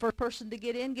 the first person to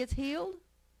get in gets healed.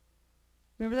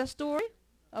 Remember that story?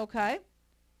 Okay.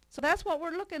 So that's what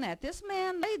we're looking at. This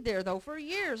man laid there, though, for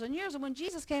years and years. And when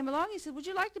Jesus came along, he said, would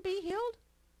you like to be healed?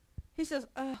 He says,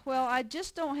 well, I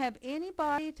just don't have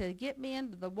anybody to get me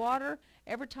into the water.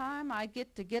 Every time I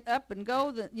get to get up and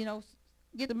go,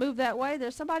 get to move that way,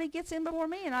 there's somebody gets in before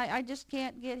me, and I just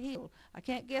can't get healed. I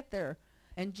can't get there.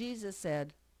 And Jesus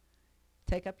said,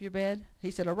 take up your bed.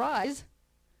 He said, arise,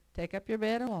 take up your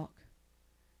bed and walk.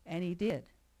 And he did.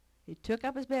 He took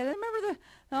up his bed. And remember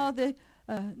the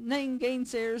name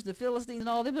gainsayers, the Philistines and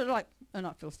all them, they're like,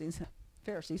 not Philistines,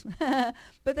 Pharisees.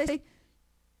 But they say,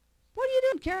 what are you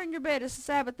doing carrying your bed? It's the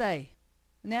Sabbath day.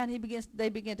 And now they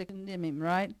begin to condemn him,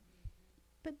 right?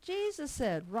 But Jesus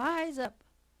said, rise up,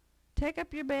 take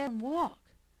up your bed and walk.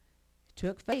 It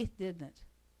took faith, didn't it?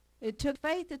 It took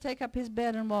faith to take up his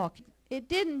bed and walk. It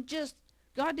didn't just,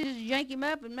 God didn't just yank him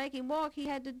up and make him walk. He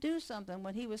had to do something.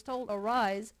 When he was told,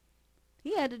 arise,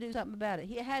 he had to do something about it.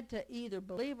 He had to either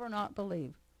believe or not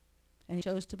believe. And he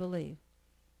chose to believe.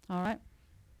 All right?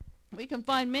 We can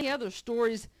find many other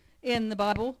stories in the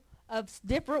Bible of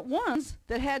different ones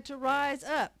that had to rise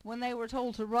up when they were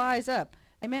told to rise up.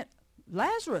 Amen.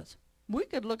 Lazarus. We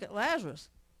could look at Lazarus.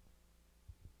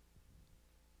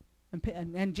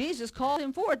 And Jesus called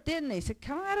him forth, didn't he? He said,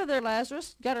 come out of there,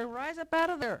 Lazarus. Got to rise up out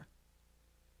of there.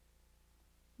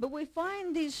 But we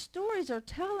find these stories are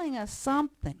telling us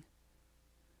something.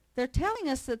 They're telling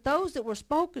us that those that were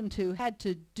spoken to had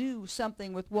to do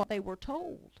something with what they were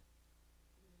told.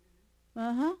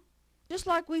 Just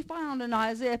like we found in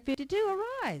Isaiah 52,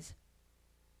 arise.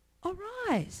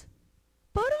 Arise.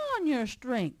 Put on your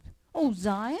strength, O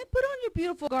Zion. Put on your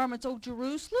beautiful garments, O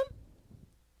Jerusalem.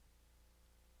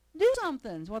 Do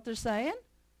something is what they're saying.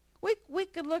 We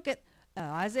could look at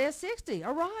Isaiah 60.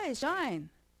 Arise, shine,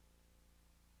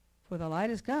 for the light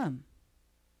has come.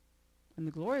 And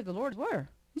the glory of the Lord is where?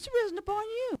 It's risen upon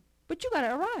you. But you got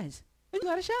to arise. You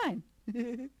got to shine.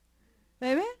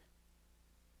 Amen?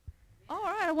 All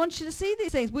right, I want you to see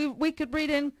these things. We could read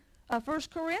in 1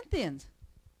 Corinthians,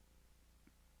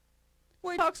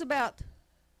 where he talks about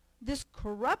this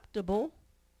corruptible.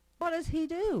 What does he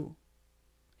do?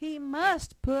 He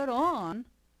must put on.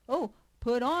 Oh,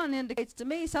 put on indicates to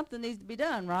me something needs to be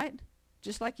done, right?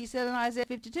 Just like he said in Isaiah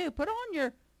 52. Put on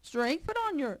your strength. Put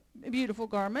on your beautiful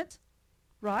garments,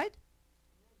 right?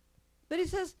 But he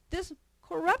says this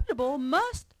corruptible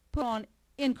must put on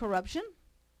incorruption.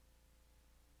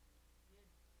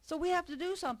 So we have to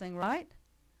do something, right?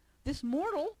 This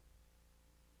mortal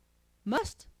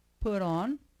must put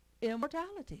on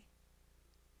immortality.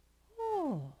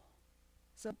 Oh.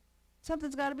 So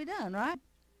something's got to be done, right?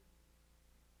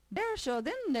 There shall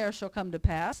come to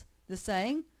pass the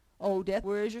saying, O death,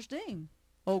 where is your sting?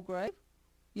 O grave,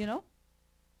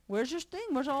 where's your sting?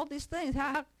 Where's all these things?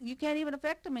 How you can't even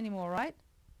affect them anymore, right?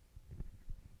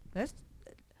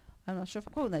 I'm not sure if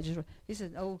I'm quoting that just right. He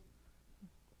said, "Oh,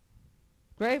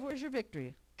 grave, where's your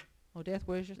victory? Oh, death,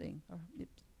 where's your sting?"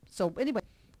 So anyway,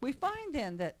 we find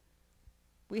then that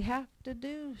we have to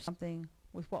do something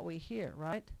with what we hear,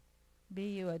 right?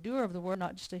 Be you a doer of the word,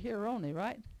 not just a hearer only,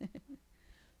 right?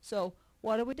 So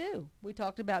what do? We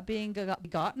talked about being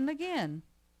begotten again.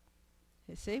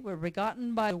 You see, we're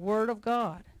begotten by the word of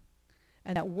God.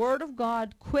 And that word of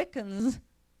God quickens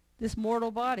this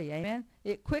mortal body, amen?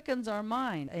 It quickens our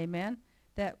mind, amen?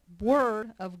 That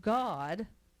word of God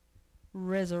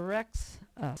resurrects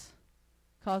us,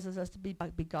 causes us to be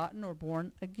begotten or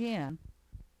born again.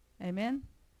 Amen?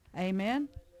 Amen?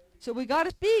 So we got to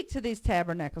speak to these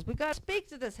tabernacles. We got to speak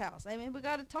to this house. Amen? We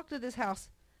got to talk to this house.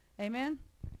 Amen?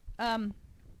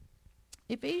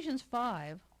 Ephesians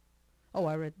 5. Oh,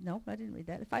 I didn't read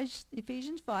that.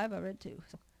 Ephesians 5, I read too.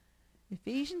 So,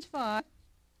 Ephesians 5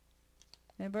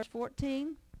 and verse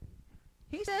 14.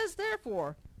 He says,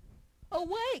 therefore,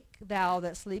 awake, thou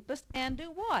that sleepest, and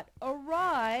do what?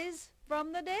 Arise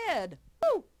from the dead.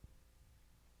 Woo!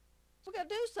 We got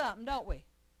to do something, don't we?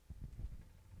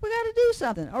 We got to do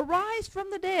something. Arise from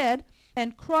the dead,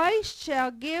 and Christ shall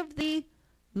give thee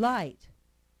light.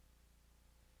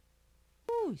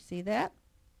 Ooh, you see that?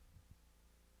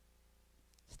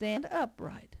 Stand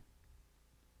upright.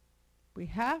 We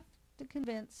have to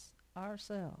convince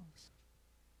ourselves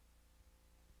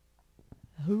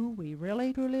who we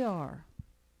really truly are.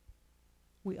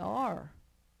 We are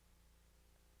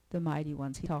the mighty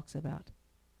ones he talks about.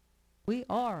 We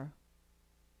are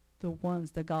the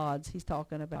ones, the gods he's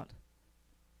talking about.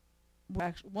 We're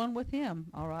actually one with him,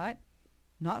 all right?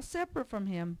 Not separate from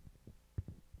him.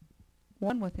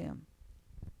 One with him.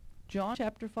 John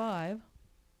chapter 5.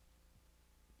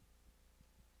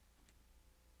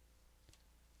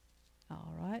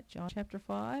 All right, John chapter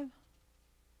 5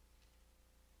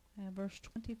 and verse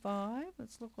 25.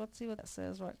 Let's see what that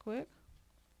says right quick.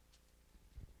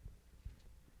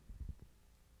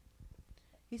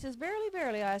 He says, verily,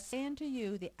 verily, I say unto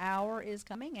you, the hour is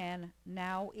coming, and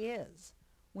now is,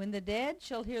 when the dead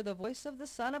shall hear the voice of the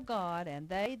Son of God, and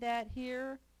they that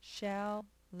hear shall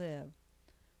live.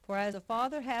 For as the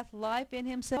Father hath life in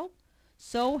himself,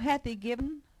 so hath he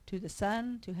given to the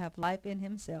Son to have life in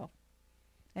himself,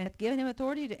 and hath given him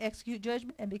authority to execute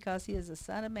judgment, and because he is the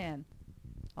Son of Man.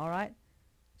 All right?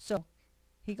 So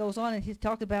he goes on and he's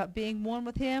talked about being one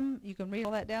with him. You can read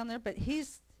all that down there, but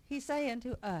he's saying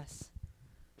to us,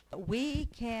 we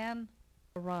can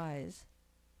arise.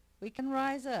 We can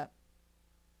rise up.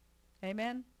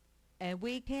 Amen? And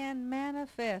we can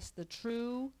manifest the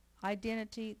true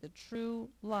identity, the true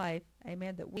life,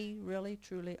 amen, that we really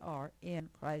truly are in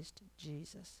Christ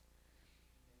Jesus.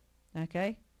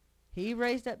 Okay? He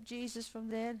raised up Jesus from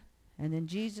the dead, and then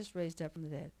Jesus raised up from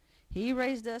the dead. He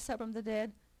raised us up from the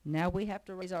dead. Now we have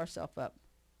to raise ourselves up.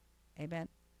 Amen?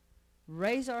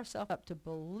 Raise ourselves up to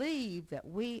believe that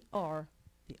we are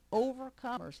the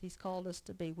overcomers he's called us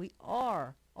to be. We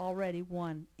are already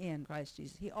one in Christ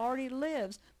Jesus. He already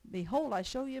lives. Behold, I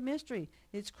show you a mystery.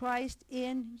 It's Christ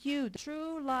in you, the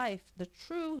true life, the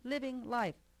true living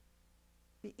life,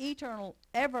 the eternal,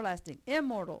 everlasting,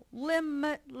 immortal,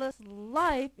 limitless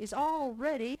life is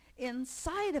already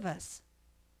inside of us.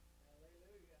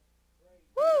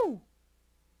 Woo!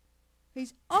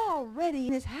 He's already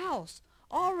in his house,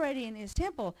 already in his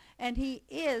temple, and he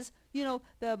is,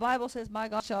 the Bible says, my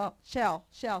God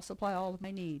shall supply all of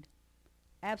my need.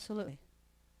 Absolutely.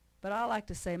 But I like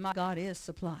to say, my God is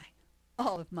supplying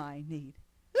all of my need.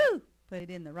 Woo! Put it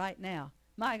in the right now.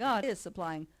 My God is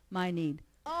supplying my need,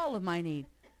 all of my need.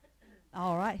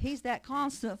 All right? He's that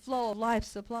constant flow of life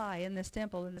supply in this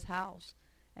temple, in this house.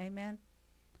 Amen.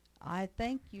 I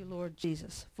thank you, Lord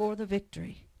Jesus, for the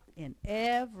victory in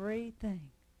everything.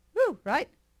 Woo! Right?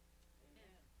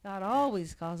 God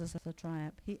always causes us to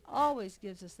triumph. He always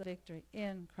gives us the victory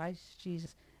in Christ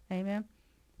Jesus. Amen.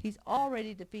 He's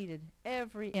already defeated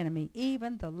every enemy,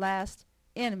 even the last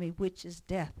enemy, which is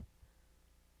death.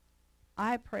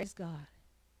 I praise God.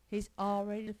 He's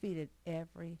already defeated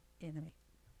every enemy.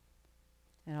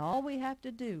 And all we have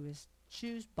to do is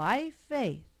choose by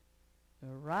faith to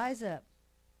rise up,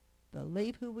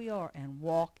 believe who we are, and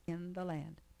walk in the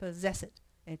land. Possess it.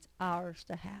 It's ours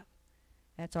to have.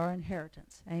 That's our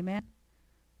inheritance. Amen?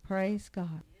 Praise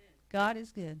God. God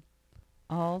is good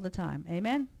all the time.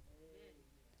 Amen?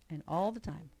 And all the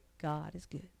time. God is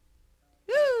good.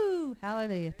 Woo!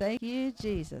 Hallelujah. Thank you,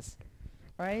 Jesus.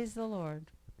 Praise the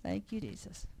Lord. Thank you,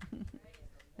 Jesus.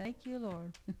 Thank you,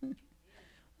 Lord.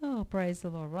 Oh, praise the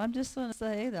Lord. Well, I'm just going to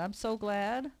say that I'm so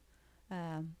glad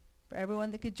for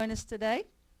everyone that could join us today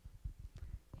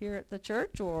here at the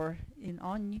church or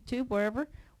on YouTube, wherever.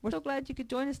 We're so glad you could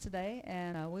join us today,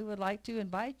 and we would like to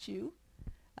invite you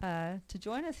to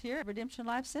join us here at Redemption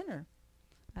Life Center.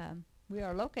 We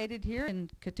are located here in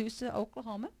Catoosa,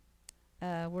 Oklahoma.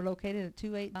 We're located at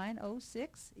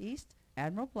 28906 East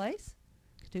Admiral Place,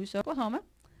 Catoosa, Oklahoma.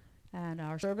 And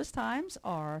our service times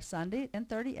are Sunday at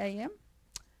 10:30 a.m.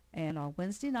 and on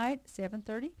Wednesday night,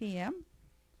 7:30 p.m.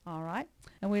 All right.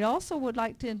 And we also would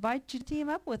like to invite you to team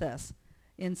up with us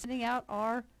in sending out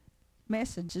our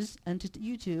messages onto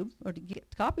YouTube, or to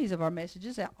get copies of our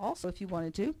messages out also if you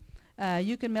wanted to.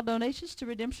 You can mail donations to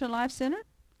Redemption Life Center,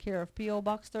 care of P.O.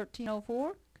 Box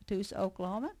 1304, Catoosa,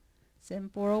 Oklahoma,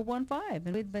 74015.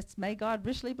 And may God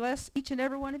richly bless each and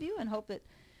every one of you, and hope that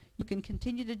you can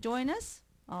continue to join us,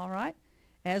 all right,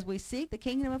 as we seek the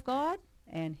kingdom of God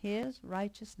and his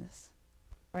righteousness.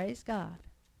 Praise God.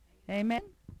 Amen.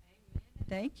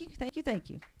 Thank you, thank you, thank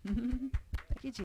you.